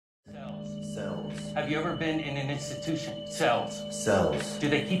Cells. Have you ever been in an institution? Cells. Cells. Do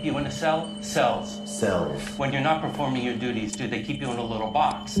they keep you in a cell? Cells. Cells. When you're not performing your duties, do they keep you in a little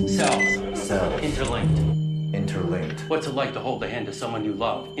box? Cells. Cells. Interlinked. Interlinked. What's it like to hold the hand of someone you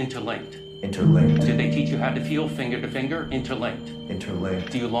love? Interlinked. Interlinked. Do they teach you how to feel finger to finger? Interlinked.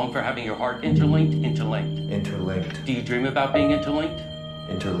 Interlinked. Do you long for having your heart interlinked? Interlinked. Interlinked. Do you dream about being interlinked?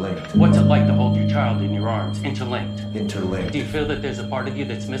 Interlinked. What's it like to hold your child in your arms? Interlinked. Interlinked. Do you feel that there's a part of you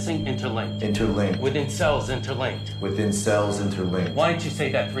that's missing? Interlinked. Interlinked. Within cells, interlinked. Within cells interlinked. Why don't you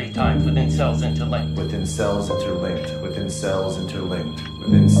say that 3 times? Within cells, interlinked. Within cells interlinked. Within cells interlinked.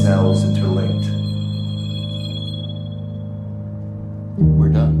 Within cells interlinked. We're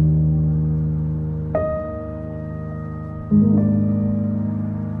done.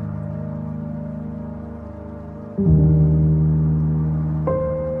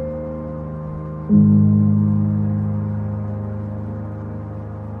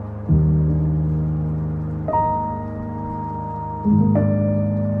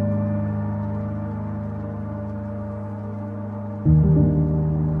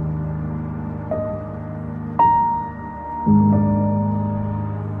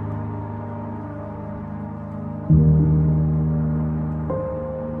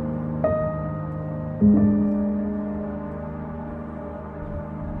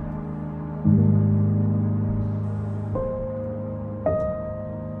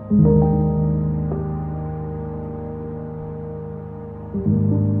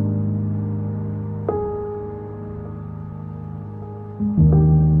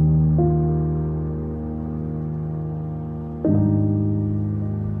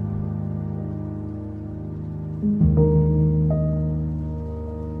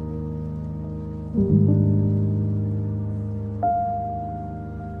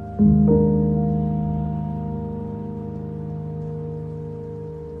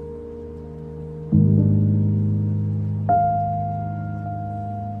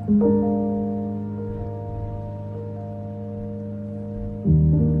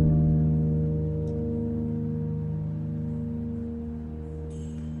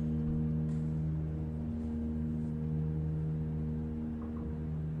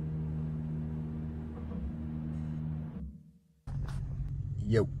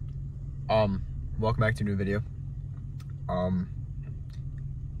 Yo, welcome back to a new video.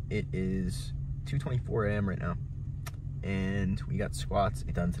 It is 2:24 a.m. right now, and we got squats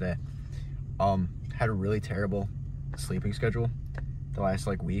done today. Had a really terrible sleeping schedule the last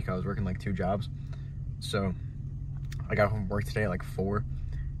week. I was working 2 jobs, so I got home from work today at 4,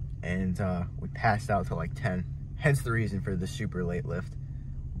 and we passed out till 10. Hence the reason for the super late lift.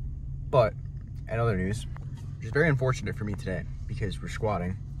 But in other news, which is very unfortunate for me today because we're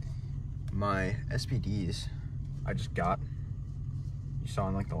squatting, my SPDs I just got, you saw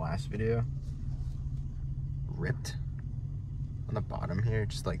in the last video, ripped on the bottom here,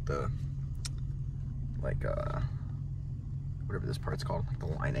 just the whatever this part's called, the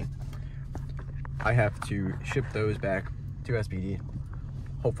lining. I have to ship those back to SPD.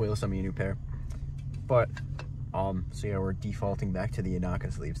 Hopefully they'll send me a new pair. But so yeah, we're defaulting back to the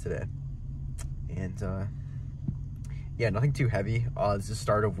Inaka sleeves today. And yeah, nothing too heavy. This is the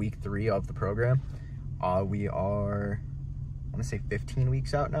start of week 3 of the program. We are, I want to say 15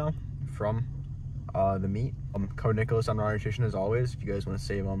 weeks out now from the meet. Code Nicholas on Raw Nutrition as always. If you guys want to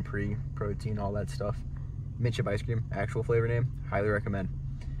save on pre-protein, all that stuff. Mint chip ice cream, actual flavor name, highly recommend.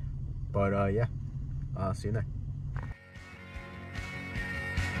 But yeah, see you there.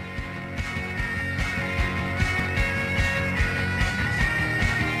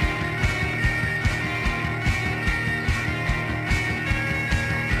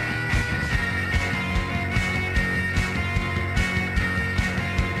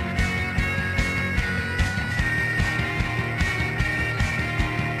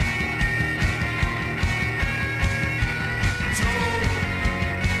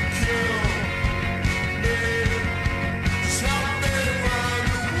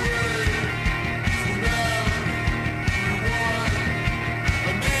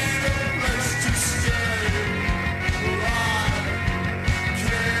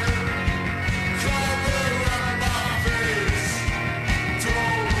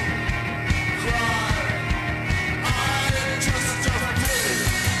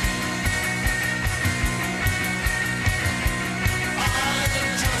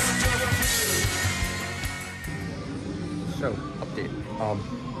 So, update.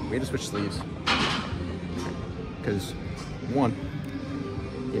 We had to switch sleeves because one,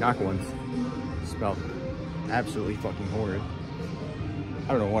 the Inaka ones smelled absolutely fucking horrid.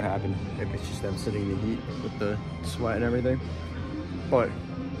 I don't know what happened. Maybe it's just them sitting in the heat with the sweat and everything. But,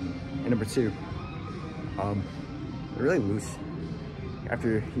 and number 2, They're really loose.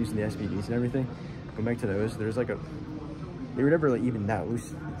 After using the SBDs and everything, going back to those, there's like they were never like even that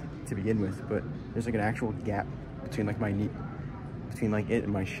loose to begin with, but there's like an actual gap between like my knee, between like it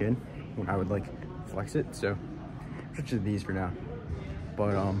and my shin when I would like flex it. So I'm switching to these for now.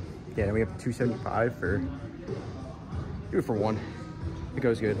 But yeah, we have 275 for, do it for one. If it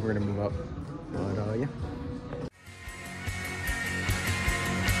goes good, we're gonna move up. But yeah.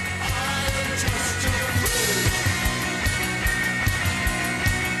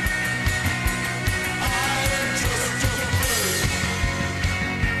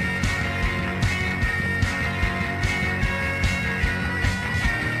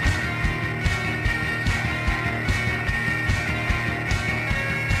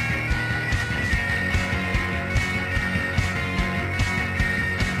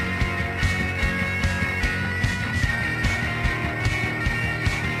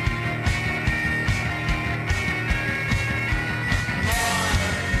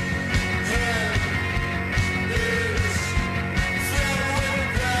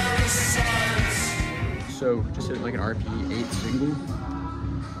 So just hit like an RP 8 single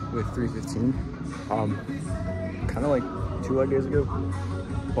with 315. Kind of like 2 leg days ago,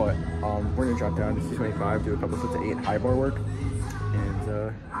 but we're gonna drop down to 225, do a couple sets of 8 high bar work,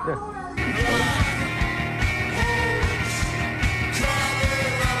 and yeah.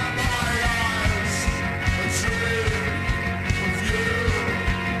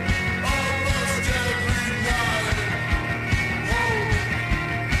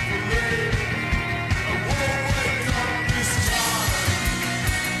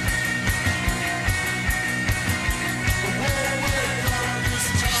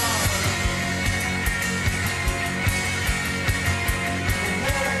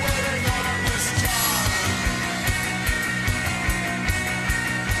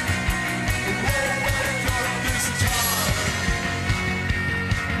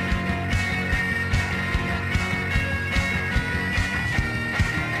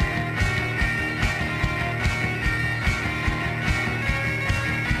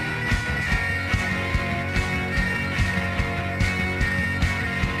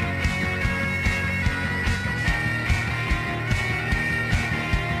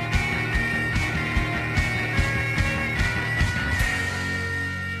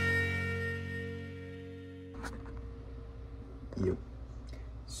 Yep.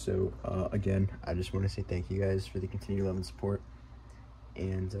 So again, I just want to say thank you guys for the continued love and support,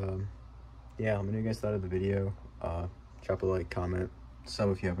 and yeah, let me know what you guys thought of the video. Drop a like, comment, sub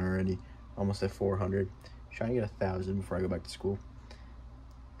if you haven't already. Almost at 400, trying to get 1,000 before I go back to school,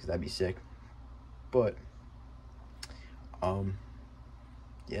 because that'd be sick. But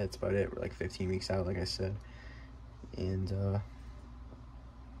yeah, that's about it. We're like 15 weeks out, like I said, and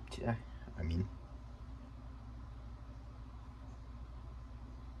yeah, I mean,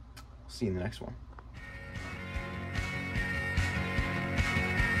 see you in the next one.